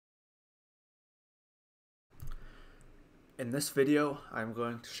In this video, I'm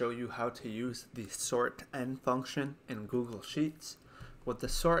going to show you how to use the SORTN function in Google Sheets. What the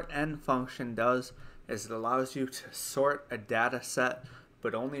SORTN function does is it allows you to sort a data set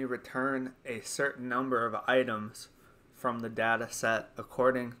but only return a certain number of items from the data set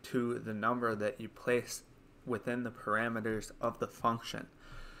according to the number that you place within the parameters of the function.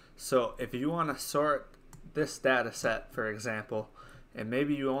 So if you want to sort this data set, for example, and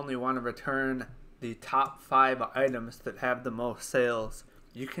maybe you only want to return the top 5 items that have the most sales,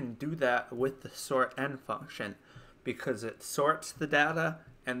 you can do that with the SORTN function because it sorts the data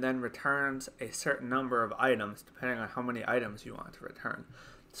and then returns a certain number of items depending on how many items you want to return.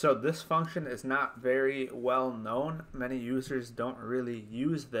 So this function is not very well known. Many users don't really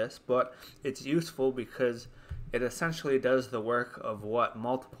use this, but it's useful because it essentially does the work of what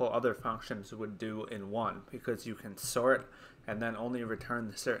multiple other functions would do in one, because you can sort and then only return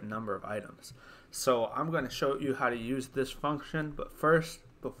the certain number of items. So I'm going to show you how to use this function, but first,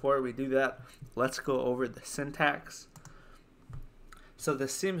 before we do that, let's go over the syntax. So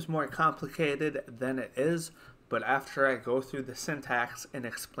this seems more complicated than it is, but after I go through the syntax and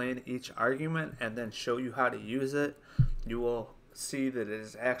explain each argument and then show you how to use it, you will see that it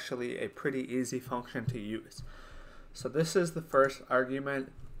is actually a pretty easy function to use. So this is the first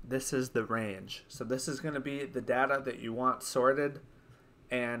argument. This is the range. So this is going to be the data that you want sorted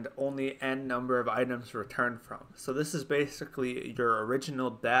and only n number of items returned from. So this is basically your original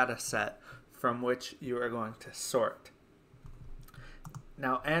data set from which you are going to sort.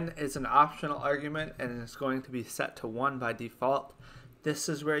 Now n is an optional argument and it's going to be set to 1 by default. This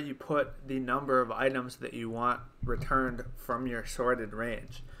is where you put the number of items that you want returned from your sorted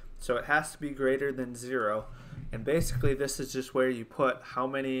range. So it has to be greater than 0, and basically this is just where you put how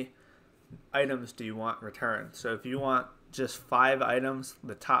many items do you want returned. So if you want just 5 items,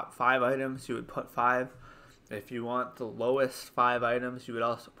 the top 5 items, you would put 5. If you want the lowest 5 items, you would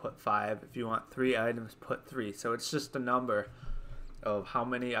also put 5. If you want 3 items, put 3. So it's just a number of how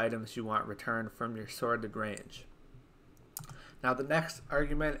many items you want returned from your sorted range. Now the next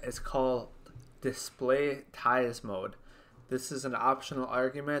argument is called display ties mode. This is an optional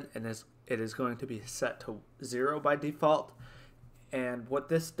argument and it is going to be set to 0 by default. And what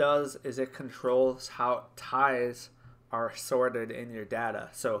this does is it controls how ties are sorted in your data.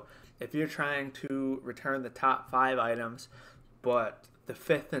 So if you're trying to return the top 5 items, but the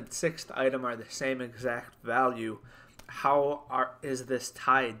 5th and 6th item are the same exact value, how is this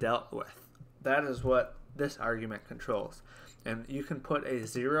tie dealt with? That is what this argument controls. And you can put a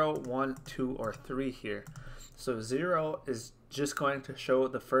 0, 1, 2, or 3 here. So 0 is just going to show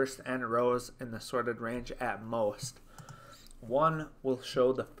the first n rows in the sorted range at most. 1 will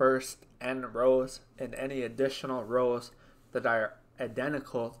show the first n rows and any additional rows that are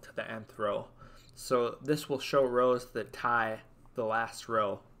identical to the nth row. So this will show rows that tie the last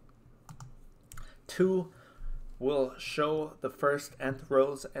row. 2 will show the first nth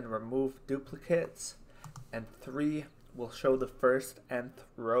rows and remove duplicates. And 3 will show the first nth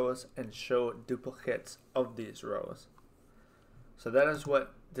rows and show duplicates of these rows. So that is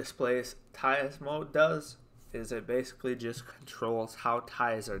what displays ties mode does, is it basically just controls how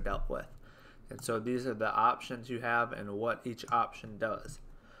ties are dealt with. And so these are the options you have and what each option does.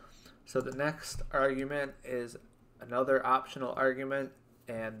 So the next argument is another optional argument,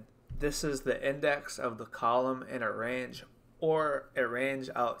 and this is the index of the column in a range or a range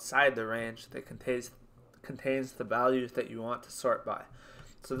outside the range that contains the values that you want to sort by.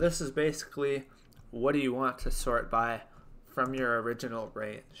 So this is basically what do you want to sort by from your original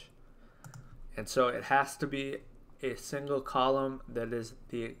range. And so it has to be a single column that is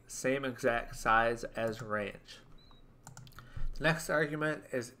the same exact size as range. The next argument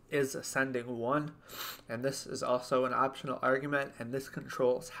is ascending 1, and this is also an optional argument, and this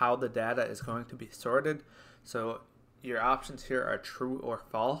controls how the data is going to be sorted. So your options here are true or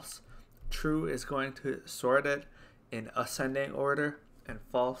false. True is going to sort it in ascending order, and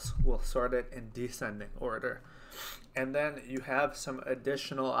false will sort it in descending order. And then you have some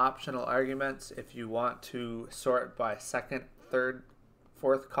additional optional arguments if you want to sort by 2nd, 3rd,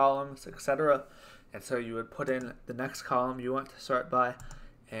 4th columns, etc. And so you would put in the next column you want to sort by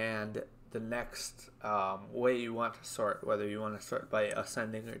and the next way you want to sort, whether you want to sort by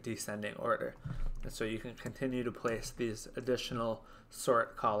ascending or descending order. And so you can continue to place these additional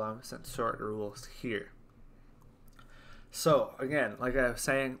sort columns and sort rules here. So again, like I was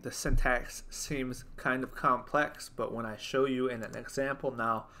saying, the syntax seems kind of complex, but when I show you in an example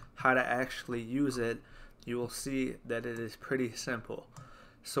now how to actually use it, you will see that it is pretty simple.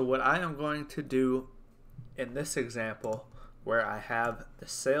 So what I am going to do in this example, where I have the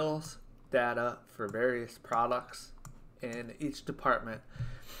sales data for various products in each department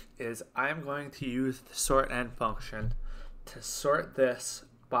is I'm going to use the SORTN function to sort this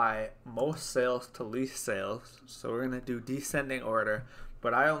by most sales to least sales. So we're going to do descending order,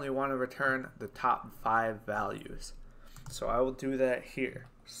 but I only want to return the top 5 values. So I will do that here.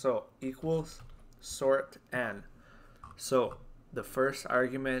 So equals SORTN. So the first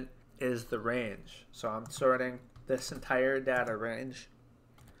argument is the range. So I'm sorting this entire data range.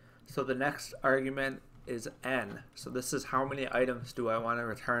 So the next argument is n. So this is how many items do I want to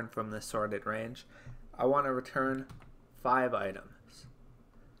return from this sorted range. I want to return 5 items.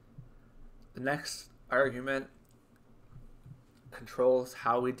 The next argument controls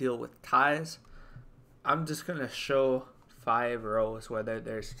how we deal with ties. I'm just going to show 5 rows whether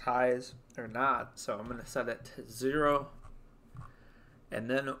there's ties or not. So I'm going to set it to 0. And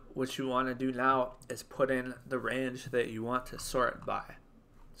then what you want to do now is put in the range that you want to sort by.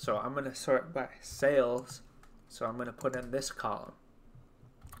 So I'm going to sort by sales. So I'm going to put in this column.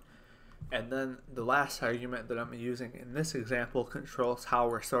 And then the last argument that I'm using in this example controls how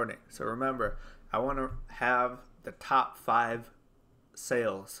we're sorting. So remember, I want to have the top 5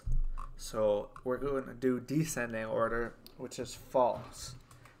 sales. So we're going to do descending order, which is false.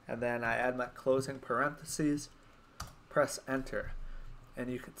 And then I add my closing parentheses, press enter. And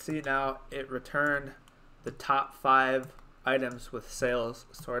you can see now it returned the top 5 items with sales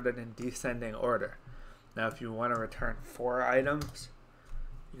sorted in descending order. Now if you want to return 4 items,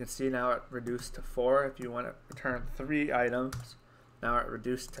 you can see now it reduced to 4. If you want to return 3 items, now it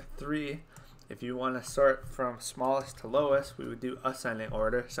reduced to 3. If you want to sort from smallest to lowest, we would do ascending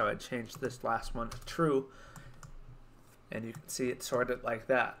order. So I'd change this last one to true. And you can see it sorted like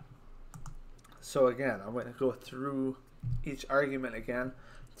that. So again, I'm going to go through each argument again.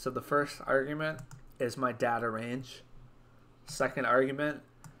 So the first argument is my data range. Second argument,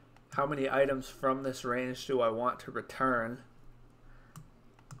 how many items from this range do I want to return?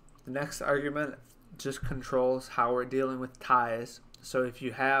 The next argument just controls how we're dealing with ties. So if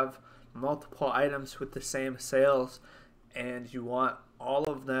you have multiple items with the same sales and you want all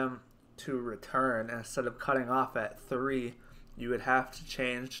of them to return, instead of cutting off at 3, you would have to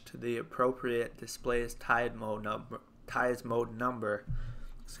change to the appropriate displays ties mode number,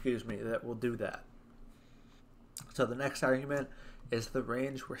 that will do that. So the next argument is the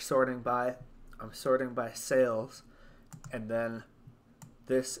range we're sorting by. I'm sorting by sales, and then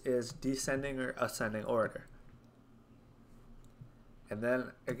this is descending or ascending order. And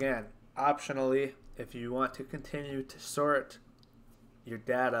then again, optionally, if you want to continue to sort your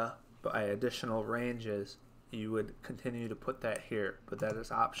data by additional ranges, you would continue to put that here, but that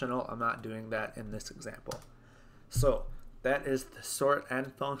is optional. I'm not doing that in this example. So that is the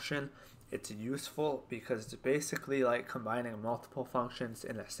SORTN function. It's useful because it's basically like combining multiple functions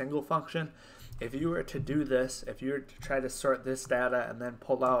in a single function. If you were to do this, if you were to try to sort this data and then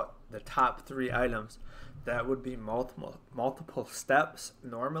pull out the top 3 items, that would be multiple steps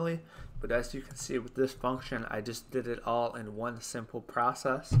normally. But as you can see with this function, I just did it all in one simple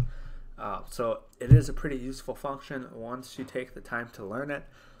process. So it is a pretty useful function once you take the time to learn it.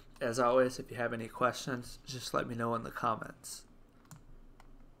 As always, if you have any questions, just let me know in the comments.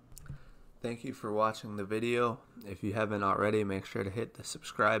 Thank you for watching the video. If you haven't already, make sure to hit the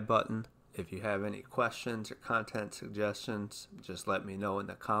subscribe button. If you have any questions or content suggestions, just let me know in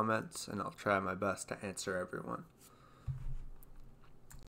the comments and I'll try my best to answer everyone.